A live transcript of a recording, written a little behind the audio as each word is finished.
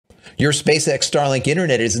Your SpaceX Starlink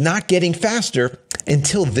internet is not getting faster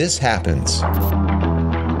until this happens.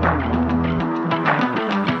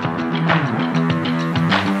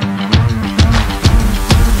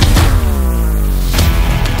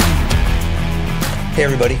 Hey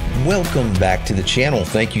everybody, welcome back to the channel.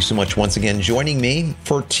 Thank you so much once again joining me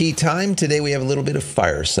for tea time. Today we have a little bit of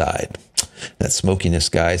fireside. That smokiness,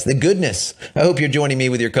 guys, the goodness. I hope you're joining me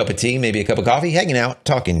with your cup of tea, maybe a cup of coffee, hanging out,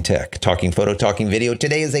 talking tech, talking photo, talking video.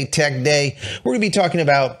 Today is a tech day. We're going to be talking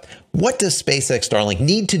about what does SpaceX Starlink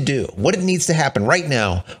need to do? What it needs to happen right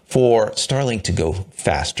now for Starlink to go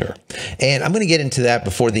faster? And I'm going to get into that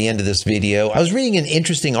before the end of this video. I was reading an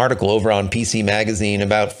interesting article over on PC Magazine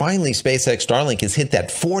about finally SpaceX Starlink has hit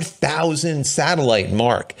that 4,000 satellite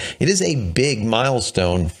mark. It is a big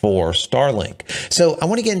milestone for Starlink. So I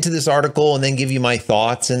want to get into this article and then give you my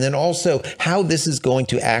thoughts, and then also how this is going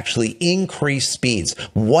to actually increase speeds.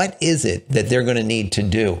 What is it that they're going to need to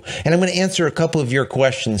do? And I'm going to answer a couple of your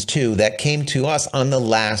questions too that came to us on the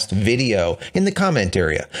last video in the comment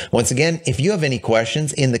area. Once again, if you have any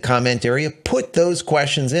questions in the comment area, put those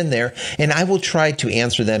questions in there and I will try to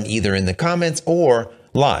answer them either in the comments or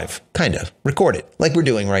live, kind of record it like we're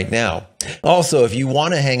doing right now. Also, if you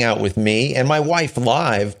want to hang out with me and my wife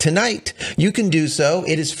live tonight, you can do so.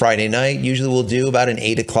 It is Friday night. Usually we'll do about an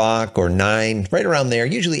 8 o'clock or 9, right around there,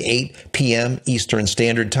 usually 8 p.m. Eastern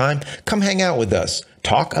Standard Time. Come hang out with us.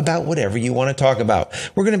 Talk about whatever you want to talk about.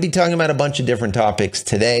 We're going to be talking about a bunch of different topics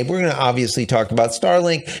today. We're going to obviously talk about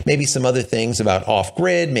Starlink, maybe some other things about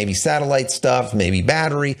off-grid, maybe satellite stuff, maybe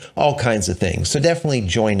battery, all kinds of things. So definitely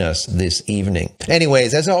join us this evening.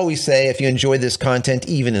 Anyways, as I always say, if you enjoyed this content,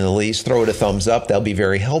 even in the least, throw it a thumbs up. That'll be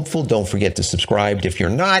very helpful. Don't forget to subscribe if you're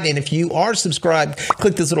not. And if you are subscribed,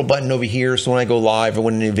 click this little button over here so when I go live or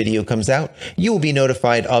when a new video comes out, you will be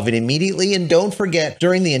notified of it immediately. And don't forget,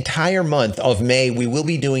 during the entire month of May, we will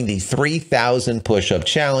be doing the 3,000 push-up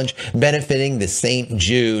challenge benefiting the St.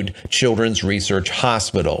 Jude Children's Research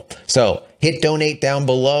Hospital. So hit donate down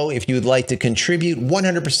below if you would like to contribute.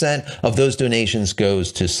 100% of those donations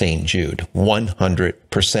goes to St. Jude.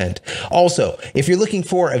 100%. Also, if you're looking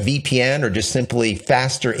for a VPN or just simply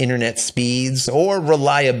faster internet speeds or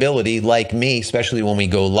reliability like me, especially when we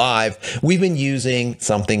go live, we've been using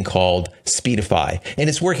something called Speedify. And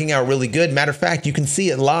it's working out really good. Matter of fact, you can see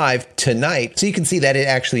it live tonight. So you can see that it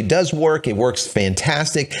actually does work. It works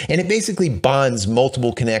fantastic. And it basically bonds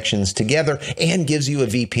multiple connections together and gives you a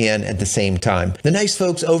VPN at the same time. The nice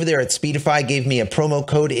folks over there at Speedify gave me a promo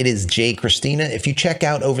code. It is JCristina. If you check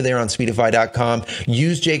out over there on Speedify.com,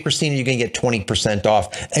 use JCristina, you're going to get 20% off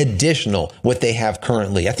additional what they have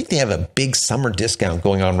currently. I think they have a big summer discount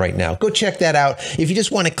going on right now. Go check that out. If you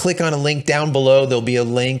just want to click on a link down below, there'll be a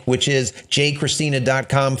link which is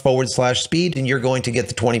jcristina.com/speed, and you're going to get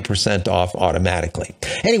the 20% off automatically.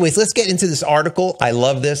 Anyways, let's get into this article. I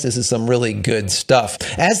love this. This is some really good stuff.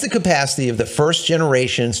 As the capacity of the first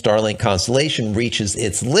generation Starlink constellation reaches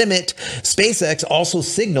its limit, SpaceX also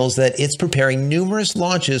signals that it's preparing numerous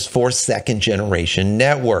launches for second generation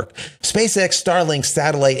network. SpaceX Starlink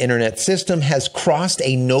satellite internet system has crossed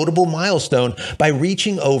a notable milestone by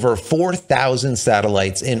reaching over 4,000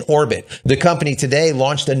 satellites in orbit. The company today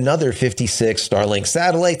launched another 56 Starlink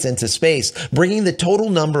satellites into space, bringing the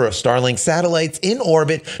total number of Starlink satellites in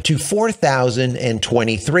orbit to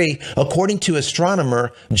 4,023, according to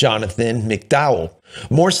astronomer Jonathan McDowell.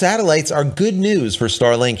 More satellites are good news for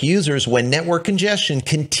Starlink users when network congestion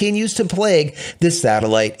continues to plague the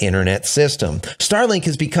satellite internet system. Starlink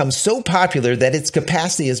has become so popular that its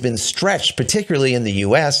capacity has been stretched, particularly in the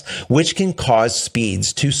US, which can cause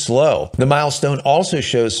speeds to slow. The milestone also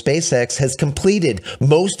shows SpaceX has completed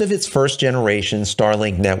most of its first generation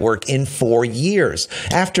Starlink network in 4 years,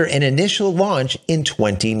 after an initial launch in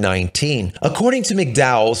 2019. According to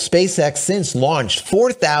McDowell, SpaceX since launched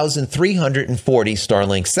 4,340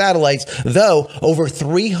 Starlink satellites, though over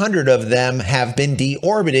 300 of them have been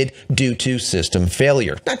deorbited due to system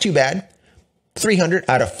failure. Not too bad. 300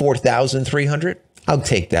 out of 4,300. I'll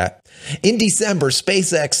take that. In December,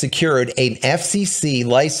 SpaceX secured an FCC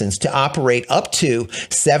license to operate up to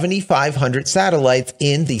 7,500 satellites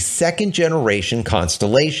in the second generation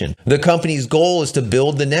constellation. The company's goal is to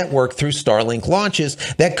build the network through Starlink launches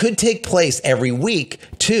that could take place every week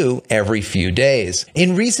to every few days.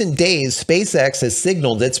 In recent days, SpaceX has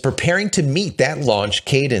signaled it's preparing to meet that launch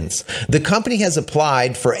cadence. The company has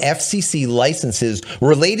applied for FCC licenses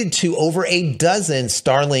related to over a dozen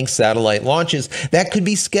Starlink satellite launches that could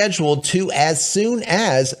be scheduled scheduled to as soon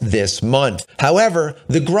as this month. However,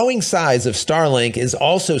 the growing size of Starlink is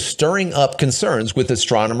also stirring up concerns with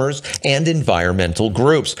astronomers and environmental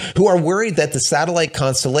groups who are worried that the satellite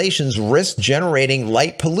constellations risk generating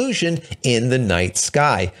light pollution in the night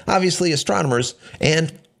sky. Obviously, astronomers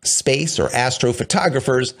and space or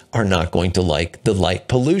astrophotographers are not going to like the light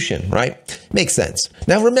pollution, right? Makes sense.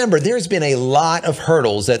 Now remember, there's been a lot of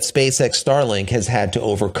hurdles that SpaceX Starlink has had to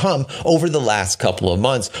overcome over the last couple of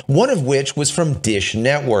months, one of which was from Dish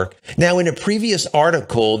Network. Now, in a previous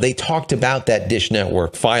article, they talked about that Dish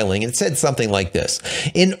Network filing and said something like this.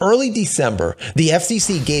 In early December, the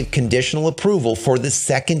FCC gave conditional approval for the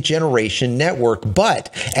second generation network, but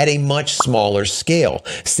at a much smaller scale,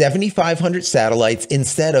 7,500 satellites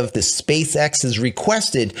instead of the SpaceX's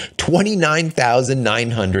requested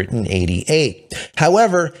 29,988.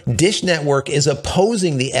 However, Dish Network is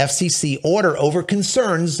opposing the FCC order over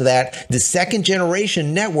concerns that the second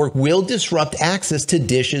generation network will disrupt access to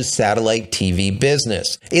Dish's satellite TV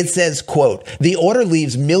business. It says, quote, "The order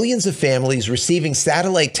leaves millions of families receiving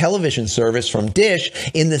satellite television service from Dish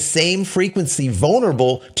in the same frequency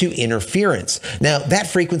vulnerable to interference." Now, that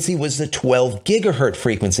frequency was the 12 gigahertz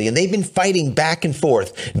frequency, and they've been fighting back and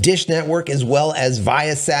forth, Dish Network as well as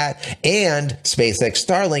Viasat and SpaceX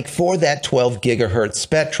Starlink, for that 12 gigahertz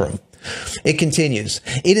spectrum. It continues,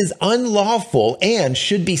 "It is unlawful and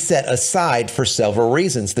should be set aside for several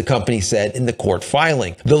reasons," the company said in the court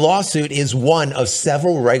filing. The lawsuit is one of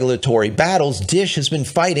several regulatory battles Dish has been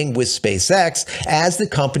fighting with SpaceX as the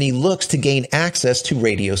company looks to gain access to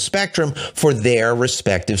radio spectrum for their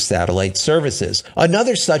respective satellite services.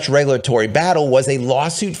 Another such regulatory battle was a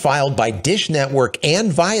lawsuit filed by Dish Network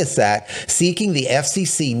and Viasat seeking the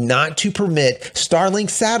FCC not to permit Starlink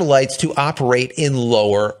satellites to operate in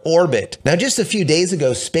lower orbit. Now, just a few days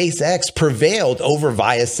ago, SpaceX prevailed over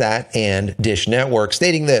Viasat and Dish Network,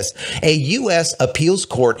 stating this: "A U.S. appeals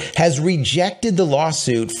court has rejected the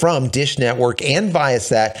lawsuit from Dish Network and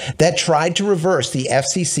Viasat that tried to reverse the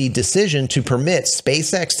FCC decision to permit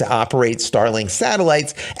SpaceX to operate Starlink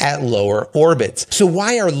satellites at lower orbits." So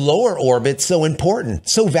why are lower orbits so important,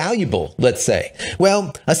 so valuable, let's say?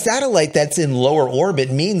 Well, a satellite that's in lower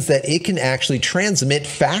orbit means that it can actually transmit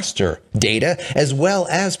faster data as well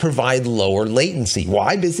as provide lower latency.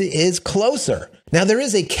 Why? Because it is closer. Now, there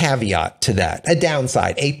is a caveat to that, a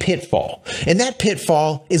downside, a pitfall, and that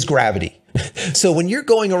pitfall is gravity. So when you're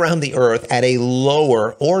going around the Earth at a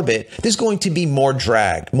lower orbit, there's going to be more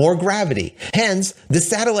drag, more gravity. Hence, the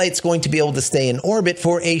satellite's going to be able to stay in orbit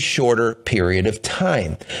for a shorter period of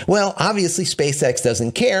time. Well, obviously, SpaceX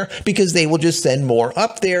doesn't care because they will just send more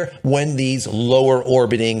up there when these lower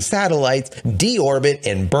orbiting satellites deorbit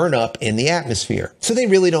and burn up in the atmosphere. So they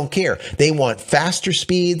really don't care. They want faster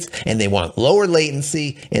speeds and they want lower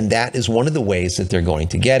latency, and that is one of the ways that they're going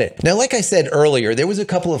to get it. Now, like I said earlier, there was a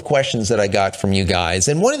couple of questions that I got from you guys.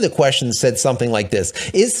 And one of the questions said something like this: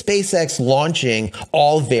 is SpaceX launching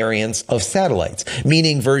all variants of satellites,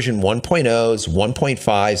 meaning version 1.0s,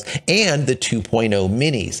 1.5s, and the 2.0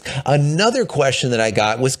 minis? Another question that I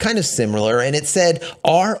got was kind of similar, and it said,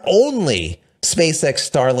 are only SpaceX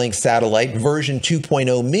Starlink satellite version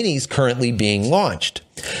 2.0 minis currently being launched?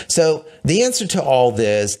 So the answer to all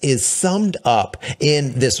this is summed up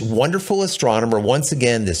in this wonderful astronomer, once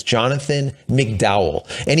again, this Jonathan McDowell.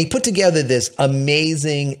 And he put together this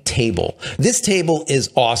amazing table. This table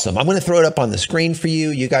is awesome. I'm going to throw it up on the screen for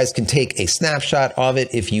you. You guys can take a snapshot of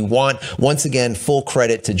it if you want. Once again, full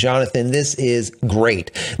credit to Jonathan. This is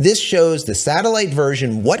great. This shows the satellite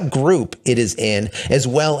version, what group it is in, as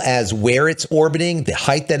well as where it's orbiting, the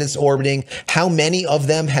height that it's orbiting, how many of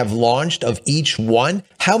them have launched of each one,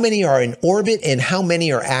 how many are in orbit, and how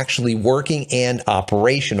many are actually working and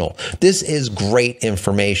operational. This is great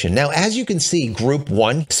information. Now, as you can see, Group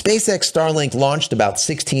 1, SpaceX Starlink launched about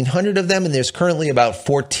 1,600 of them, and there's currently about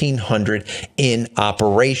 1,400 in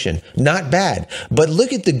operation. Not bad. But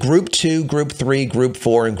look at the Group 2, Group 3, Group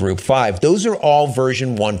 4, and Group 5. Those are all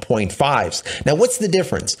version 1.5s. Now, what's the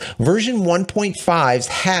difference? Version 1.5s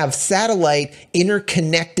have satellite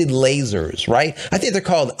interconnected lasers, right? I think they're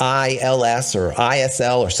called ILS or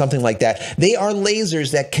ISL or something like that. They are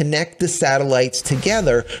lasers that connect the satellites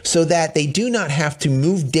together so that they do not have to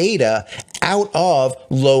move data out of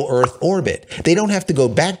low Earth orbit. They don't have to go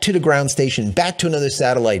back to the ground station, back to another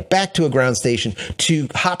satellite, back to a ground station to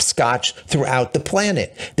hopscotch throughout the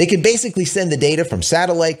planet. They can basically send the data from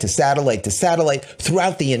satellite to satellite to satellite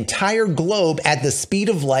throughout the entire globe at the speed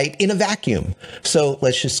of light in a vacuum. So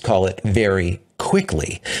let's just call it very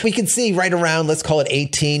quickly. We can see right around, let's call it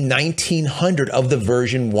 1900 of the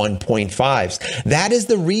version 1.5s. That is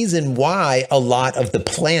the reason why a lot of the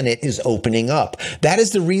planet is opening up. That is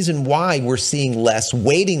the reason why we're seeing less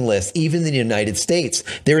waiting lists, even in the United States.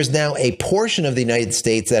 There is now a portion of the United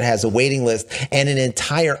States that has a waiting list, and an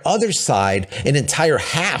entire other side, an entire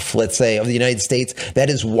half, let's say, of the United States that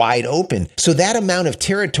is wide open. So that amount of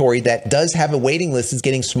territory that does have a waiting list is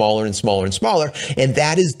getting smaller and smaller and smaller, and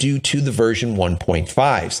that is due to the version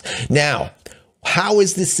 1.5s. Now, how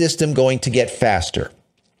is the system going to get faster?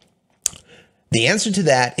 The answer to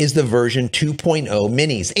that is the version 2.0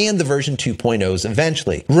 minis and the version 2.0s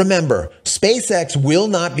eventually. Remember, SpaceX will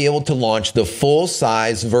not be able to launch the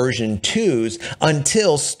full-size version 2s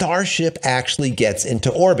until Starship actually gets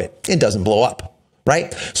into orbit and doesn't blow up.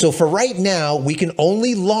 Right? So for right now, we can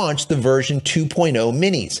only launch the version 2.0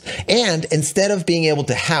 minis. And instead of being able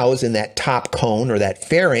to house in that top cone or that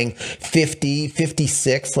fairing 50,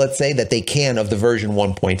 56, let's say, that they can of the version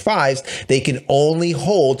 1.5s, they can only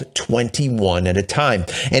hold 21 at a time.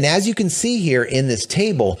 And as you can see here in this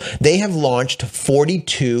table, they have launched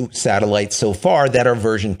 42 satellites so far that are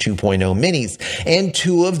version 2.0 minis, and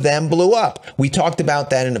 2 of them blew up. We talked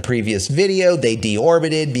about that in a previous video. They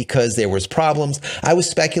deorbited because there was problems. I was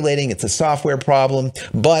speculating it's a software problem,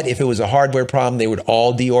 but if it was a hardware problem, they would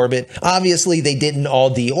all deorbit. Obviously, they didn't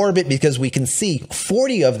all deorbit because we can see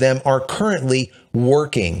 40 of them are currently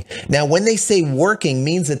working. Now, when they say working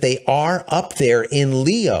means that they are up there in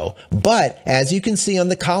LEO, but as you can see on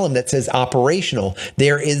the column that says operational,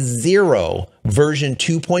 there is 0 version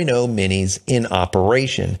 2.0 minis in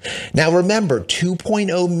operation. Now, remember, 2.0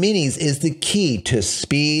 minis is the key to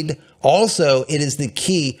speed. Also, it is the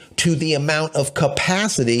key to the amount of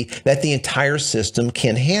capacity that the entire system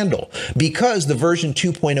can handle, because the version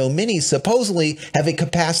 2.0 minis supposedly have a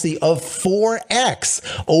capacity of 4x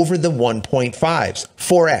over the 1.5s,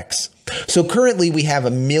 4x. So currently we have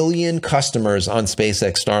 1 million customers on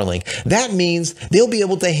SpaceX Starlink. That means they'll be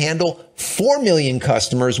able to handle 4 million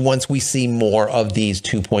customers once we see more of these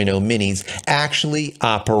 2.0 minis actually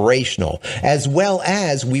operational, as well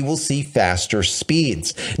as we will see faster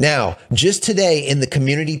speeds. Now, just today in the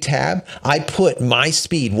community tab, I put my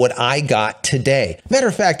speed, what I got today. Matter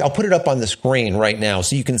of fact, I'll put it up on the screen right now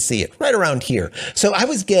so you can see it right around here. So I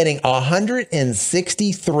was getting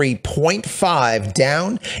 163.5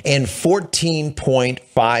 down and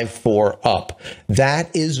 14.54 up.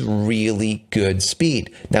 That is really good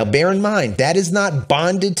speed. Now, bear in mind, that is not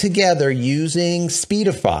bonded together using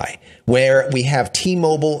Speedify, where we have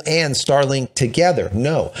T-Mobile and Starlink together.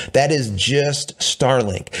 No, that is just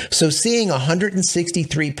Starlink. So seeing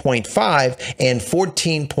 163.5 and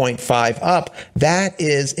 14.5 up, that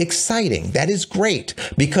is exciting. That is great,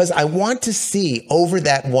 because I want to see over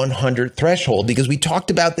that 100 threshold, because we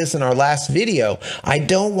talked about this in our last video. I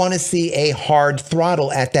don't want to see a hard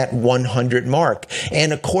throttle at that 100 mark.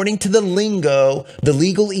 And according to the lingo, the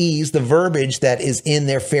legalese, the verbiage that is in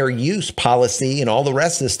their fair use policy and all the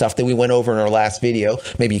rest of the stuff that we went over in our last video,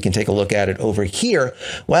 maybe you can take a look at it over here.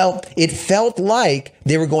 Well, it felt like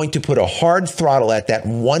they were going to put a hard throttle at that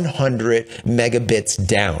 100 megabits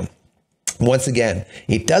down. Once again,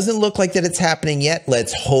 it doesn't look like that it's happening yet.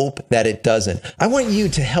 Let's hope that it doesn't. I want you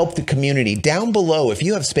to help the community down below. If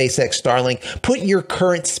you have SpaceX Starlink, put your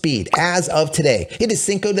current speed as of today. It is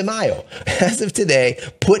Cinco de Mayo. As of today,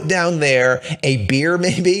 put down there a beer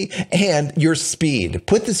maybe and your speed.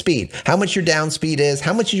 Put the speed, how much your down speed is,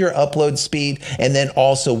 how much is your upload speed, and then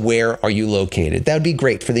also where are you located. That would be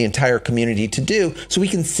great for the entire community to do so we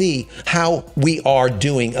can see how we are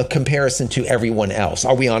doing a comparison to everyone else.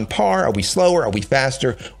 Are we on par? Are we slower? Are we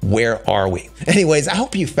faster? Where are we? Anyways, I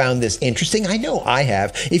hope you found this interesting. I know I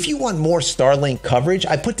have. If you want more Starlink coverage,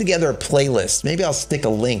 I put together a playlist. Maybe I'll stick a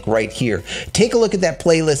link right here. Take a look at that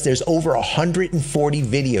playlist. There's over 140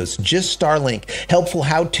 videos, just Starlink. Helpful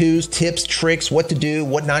how-tos, tips, tricks, what to do,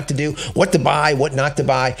 what not to do, what to buy, what not to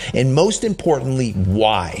buy, and most importantly,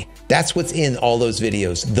 why. That's what's in all those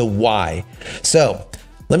videos, the why. So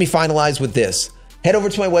let me finalize with this. Head over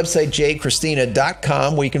to my website,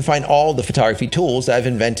 JCristina.com, where you can find all the photography tools I've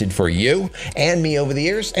invented for you and me over the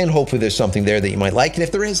years, and hopefully there's something there that you might like. And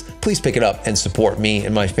if there is, please pick it up and support me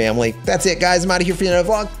and my family. That's it, guys. I'm out of here for another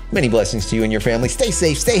vlog. Many blessings to you and your family. Stay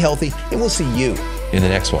safe, stay healthy, and we'll see you in the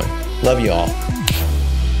next one. Love you all.